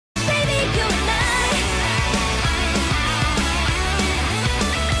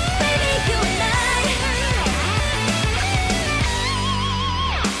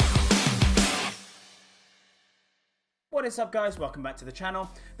What is up, guys? Welcome back to the channel.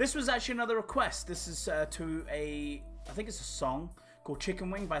 This was actually another request. This is to I think it's a song called Chicken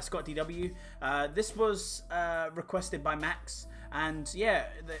Wing by ScottDW. This was requested by Max, and yeah,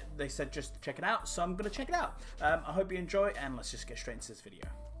 they said just check it out, so I'm going to check it out. I hope you enjoy, and let's just get straight into this video.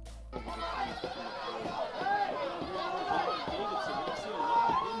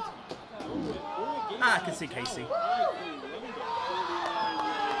 I can see Kaycee.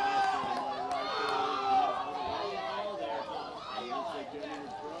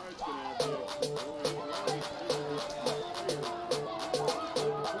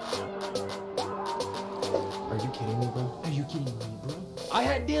 Are you kidding me, bro? Are you kidding me, bro? I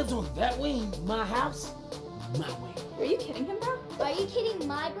had deals on that wing. My house, my way. Are you kidding him, bro? Are you kidding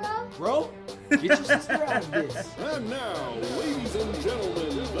my bro? Bro, get your sister out of this. And now, ladies and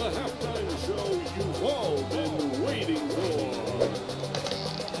gentlemen, the halftime show you've all been waiting for.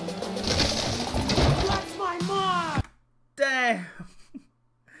 That's my mom! Damn!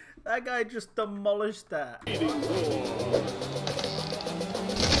 That guy just demolished that. Waiting for.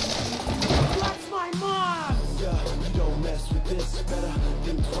 That's my mom! You don't mess with this. Better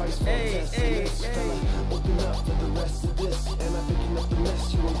think twice for testing this. Open up for the rest of this. And I'm picking up the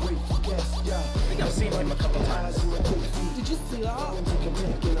mess. You a grateful guest. I think I've seen him a couple times. Did you see that? Take a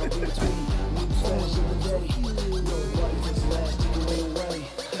pick and I'll retweet. New flash of the day. Nobody takes the last chicken wing away.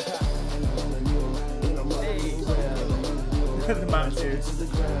 And I'm running you around. And I'm running you around. The mountains. To the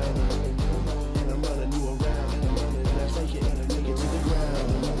ground. And I'm running you around. And I'm running and I take it and I take it to the ground.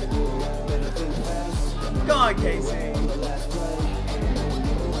 Better think fast. Go on, Kaycee.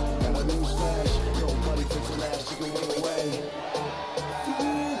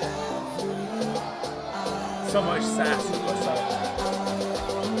 So much sass. What's up?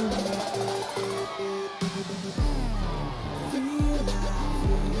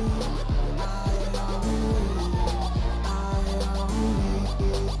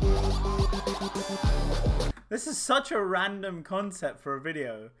 This is such a random concept for a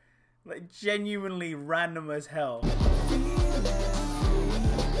video. Like, genuinely random as hell.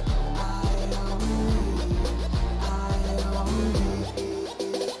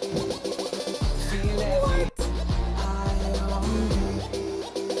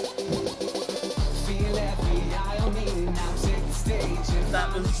 That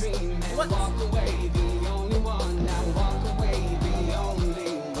was what? Walk away, the only one. Now walk away, the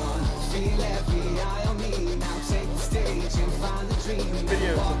only one. Feel every eye on me. Now take the stage and find the dream.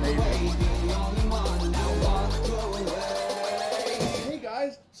 Video is amazing. The only one. Now walk away. Hey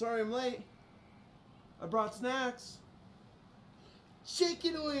guys, sorry I'm late. I brought snacks.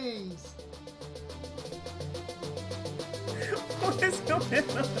 Chicken wings. What is going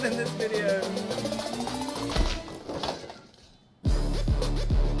on in this video?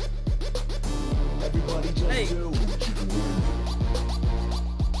 Everybody just Hey. do.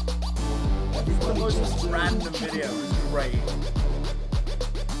 It's the most random video. It's great.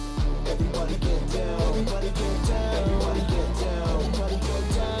 Everybody get down. Everybody get down. Everybody get down. Everybody get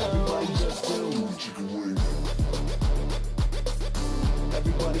down. Everybody just do.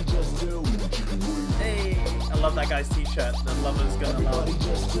 Everybody just do. Hey, I love that guy's t-shirt. The lover's gonna love. Everybody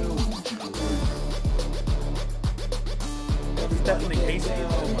just do. It's definitely Kaycee.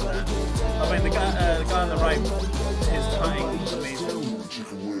 I mean, the guy on the right, his timing was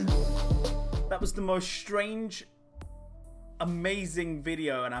amazing. That was the most strange, amazing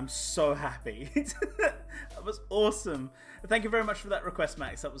video, and I'm so happy. That was awesome. Thank you very much for that request,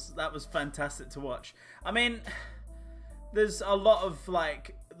 Max. That was fantastic to watch. I mean, there's a lot of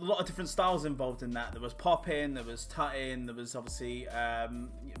different styles involved in that. There was pop-in, there was tut-in, there was obviously a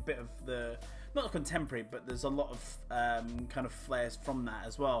bit of the, not contemporary, but there's a lot of kind of flares from that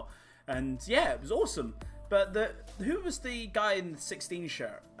as well. And yeah, it was awesome. But who was the guy in the 16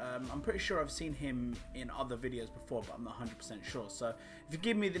 shirt? I'm pretty sure I've seen him in other videos before, but I'm not 100% sure. So if you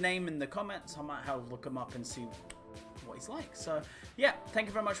give me the name in the comments, I might have to look him up and see what he's like. So yeah, thank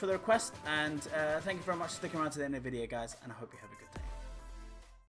you very much for the request, and thank you very much for sticking around to the end of the video, guys, and I hope you have a good day.